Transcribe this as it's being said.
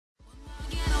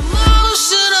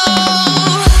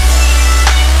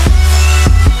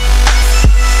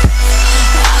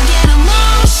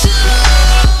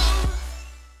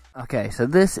Okay, so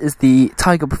this is the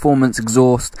TYGA Performance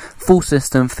exhaust full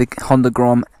system for Honda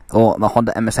GROM, or the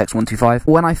Honda MSX 125.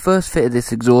 When I first fitted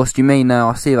this exhaust, you may know,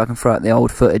 I'll see if I can throw out the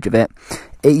old footage of it.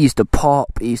 It used to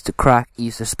pop, it used to crack, it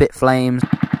used to spit flames.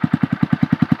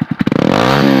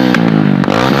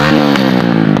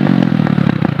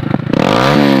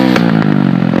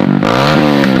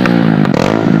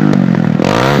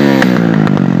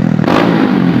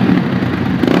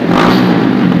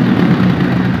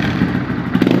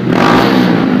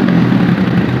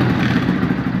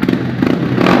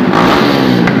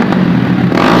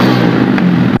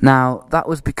 Now, that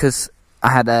was because I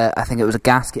had I think it was a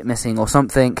gasket missing or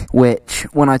something, which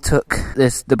when I took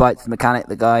the bike to the mechanic,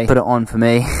 the guy put it on for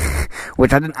me,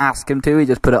 which I didn't ask him to, he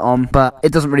just put it on. But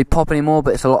it doesn't really pop anymore,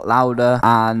 but it's a lot louder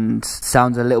and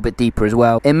sounds a little bit deeper as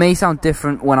well. It may sound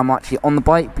different when I'm actually on the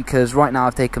bike, because right now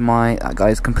I've taken that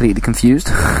guy's completely confused,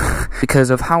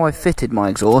 because of how I fitted my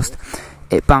exhaust,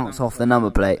 it bounced off the number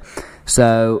plate.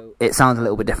 So it sounds a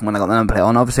little bit different when I got the number plate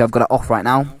on. Obviously I've got it off right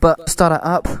now, but to start it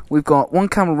up, we've got one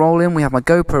camera rolling, we have my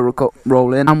GoPro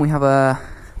rolling, and we have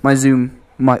my Zoom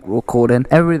mic recording.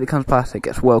 Everybody that comes past it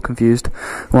gets well confused.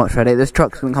 Watch, ready? This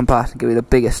truck's going to come past and give you the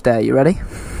biggest stare. You ready?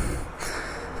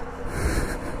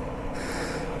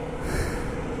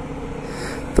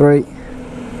 Three,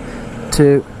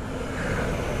 two,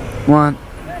 one.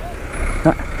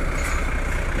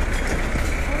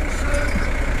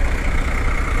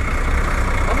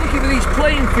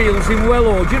 Playing fields in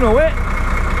Wellow, do you know it?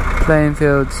 Playing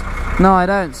fields? No, I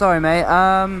don't. Sorry, mate.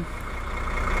 I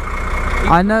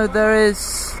know there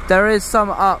is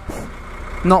some up,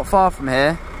 not far from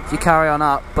here. If you carry on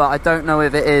up, but I don't know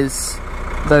if it is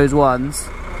those ones.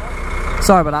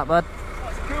 Sorry about that, bud.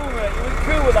 That's cool, mate. You look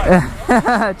cool with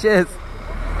that. Cheers.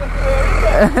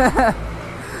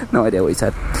 No idea what he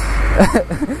said.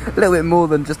 A little bit more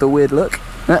than just a weird look.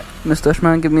 Moustache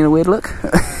man, give me a weird look.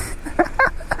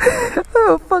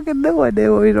 I have fucking no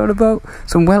idea what you're on about.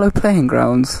 Some Wellow playing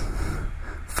grounds.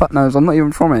 Fuck knows, I'm not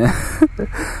even from here.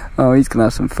 Oh, he's gonna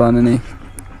have some fun, isn't he?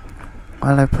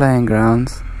 Wellow playing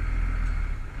grounds.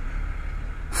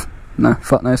 No,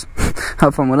 fuck knows.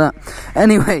 Have fun with that.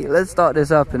 Anyway, let's start this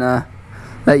up and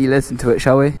let you listen to it,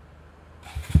 shall we?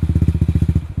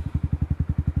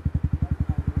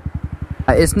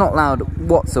 It's not loud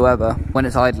whatsoever when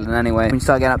it's idling anyway. When you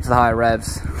start getting up to the higher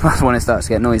revs, that's when it starts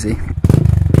to get noisy.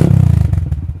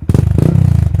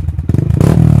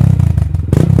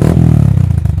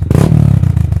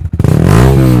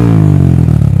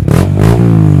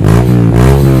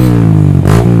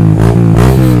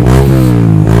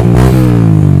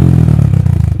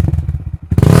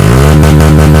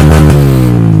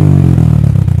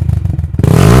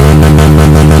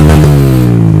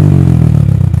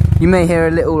 You may hear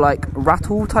a little like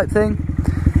rattle type thing.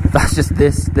 That's just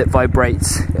this that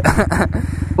vibrates.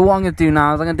 But what I'm going to do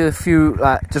now is I'm going to do a few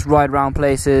just ride around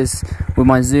places with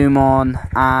my zoom on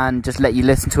and just let you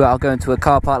listen to it. I'll go into a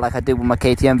car park like I did with my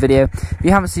KTM video. If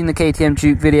you haven't seen the KTM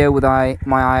Duke video with my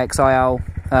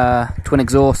IXIL twin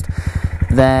exhaust,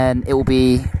 then it will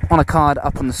be on a card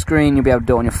up on the screen. You'll be able to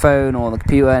do it on your phone or the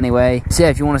computer anyway. So yeah,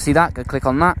 if you want to see that, go click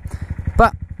on that.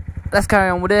 But let's carry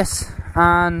on with this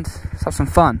and let's have some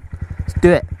fun. Let's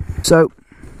do it. So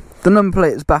the number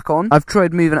plate is back on. I've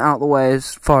tried moving it out of the way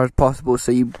as far as possible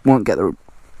so you won't get the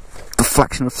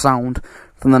deflection of sound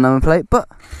from the number plate, but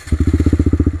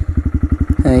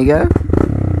there you go.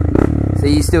 So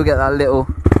you still get that little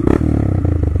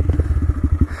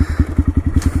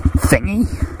thingy,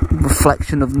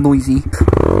 reflection of noisy.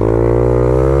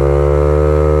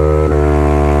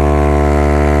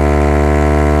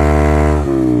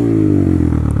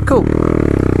 Cool.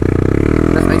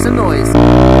 Let's make some noise.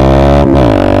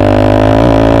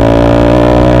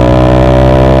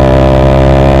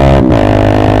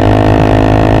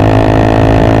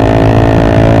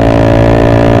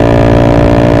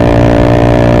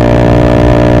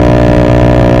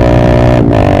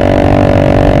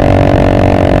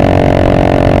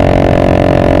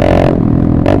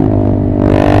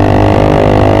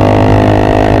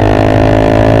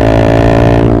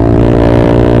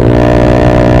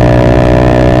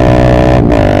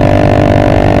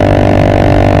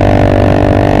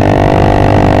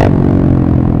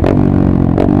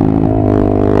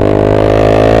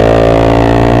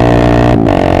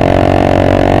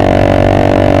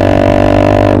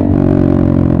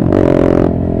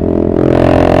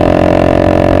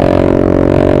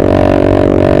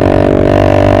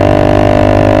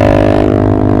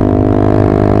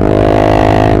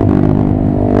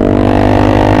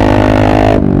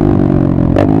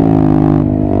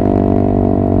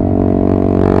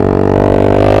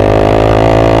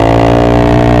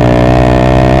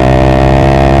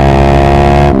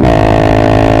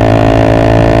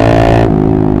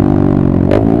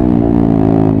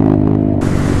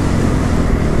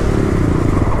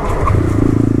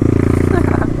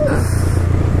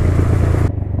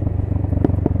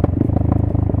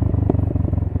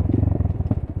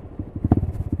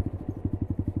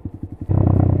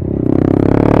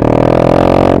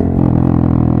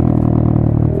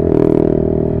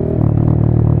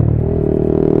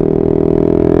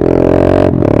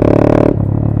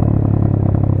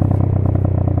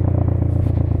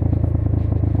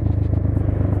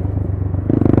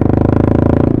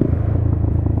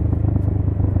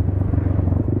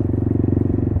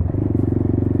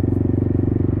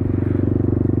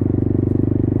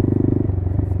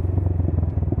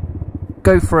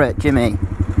 Go for it, Jimmy.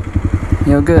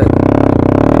 You're good.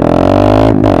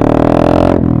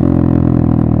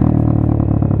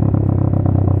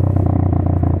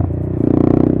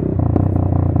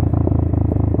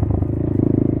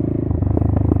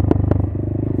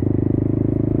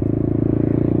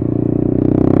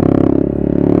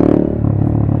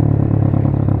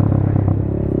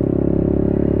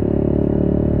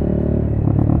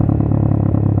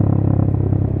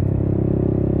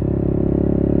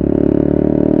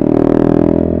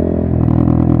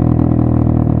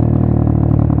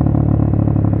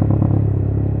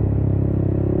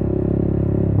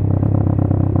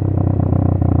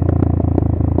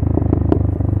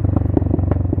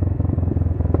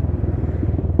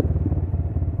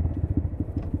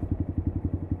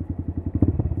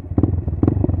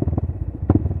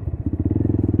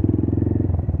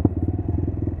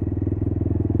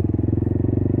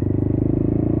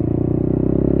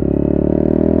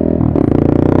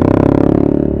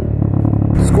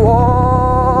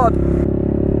 Squad!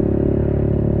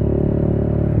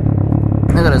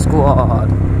 Look at the squad.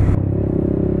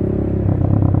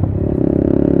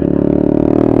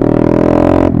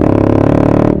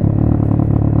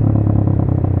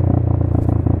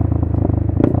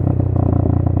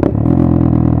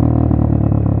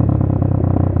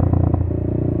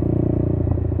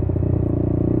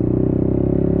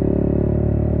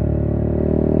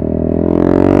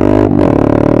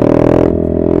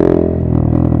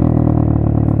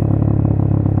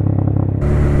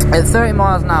 At 30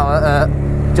 miles an hour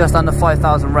at just under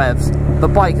 5,000 revs, the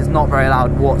bike is not very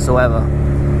loud whatsoever.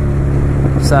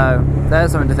 So,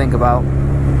 there's something to think about.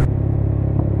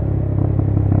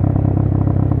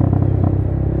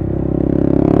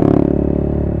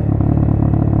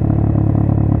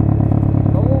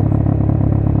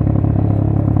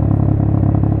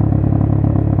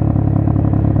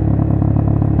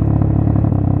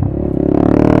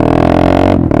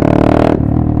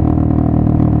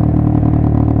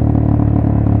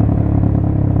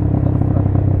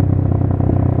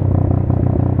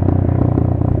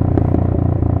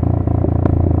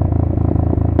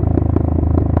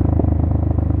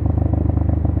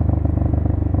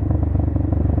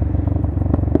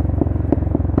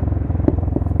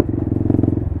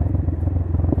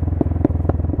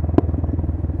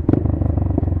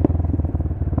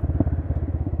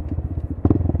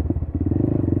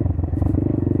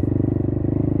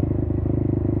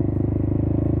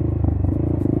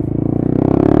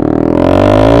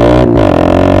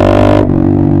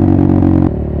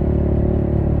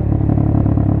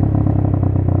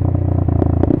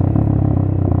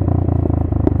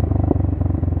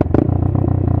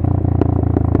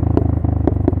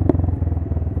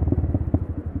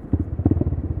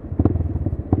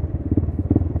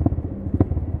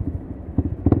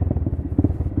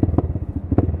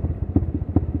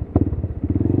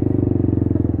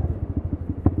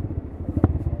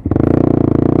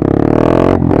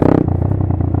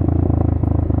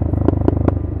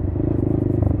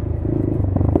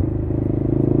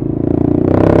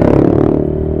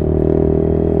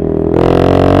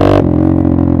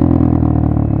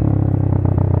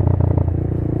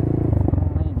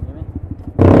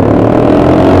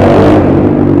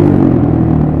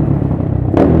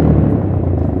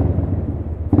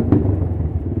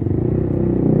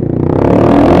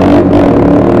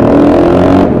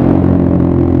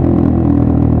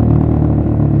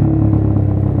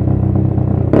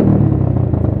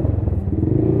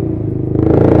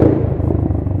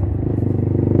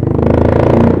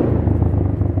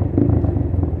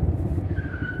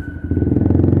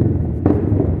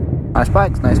 Nice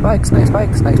bikes, nice bikes, nice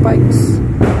bikes, nice bikes.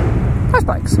 Nice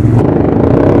bikes.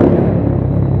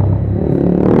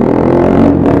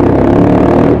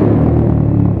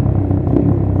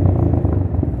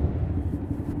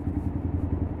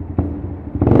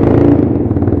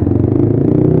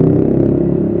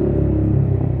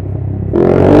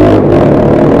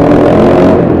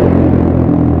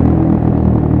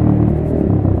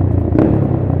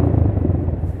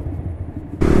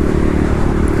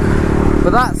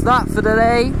 But that's that for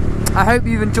today. I hope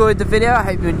you've enjoyed the video. I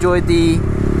hope you enjoyed the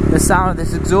sound of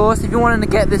this exhaust. If you're wanting to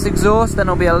get this exhaust, then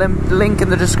there'll be a link in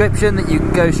the description that you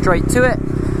can go straight to it.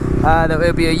 There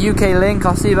will be a UK link.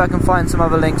 I'll see if I can find some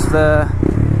other links for the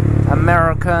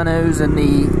Americanos and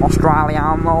the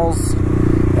Australianos.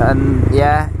 And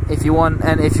yeah, if you want,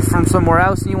 and if you're from somewhere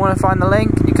else and you want to find the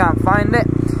link and you can't find it,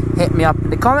 hit me up in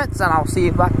the comments and I'll see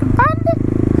if I can find it.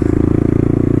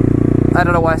 I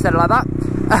don't know why I said it like that.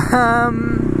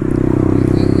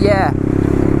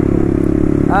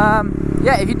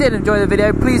 Yeah, if you did enjoy the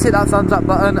video, please hit that thumbs up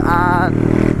button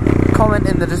and comment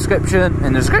in the description.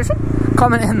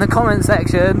 comment in the comment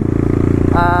section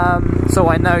so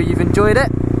I know you've enjoyed it.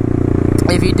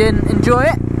 If you didn't enjoy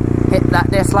it, hit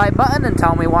that dislike button and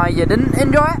tell me why you didn't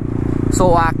enjoy it,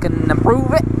 so I can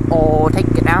improve it or take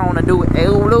it down and do it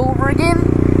all over again.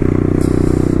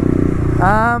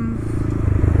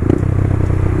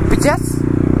 But yes,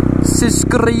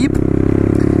 subscribe,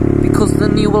 because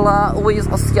then you will always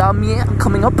see me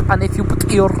coming up, and if you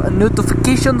put your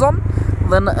notifications on,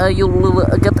 then you will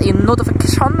get a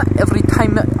notification every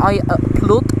time I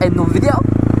upload a new video.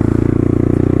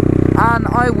 And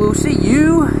I will see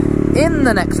you in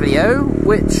the next video,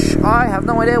 which I have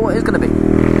no idea what it's going to be.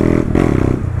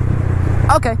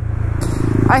 Okay.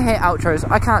 I hate outros.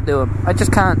 I can't do them. I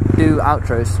just can't do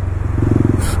outros.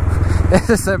 It's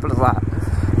as simple as that.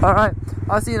 Alright,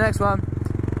 I'll see you next one.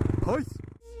 Peace.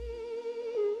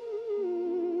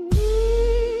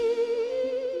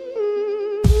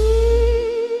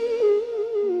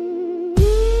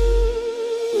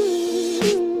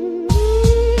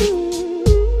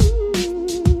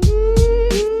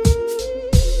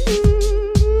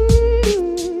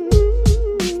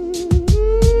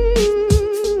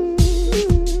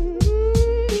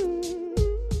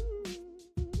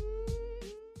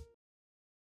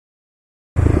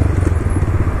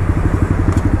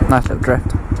 Nice little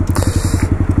drift.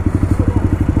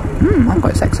 I'm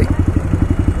quite sexy.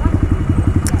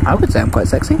 I would say I'm quite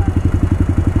sexy.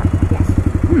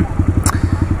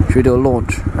 Should we do a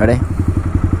launch? Ready?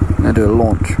 I'm gonna do a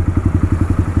launch.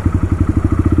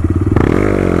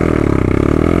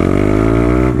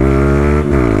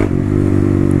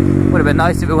 Would have been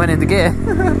nice if it went into gear.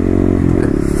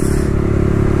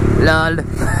 Lol.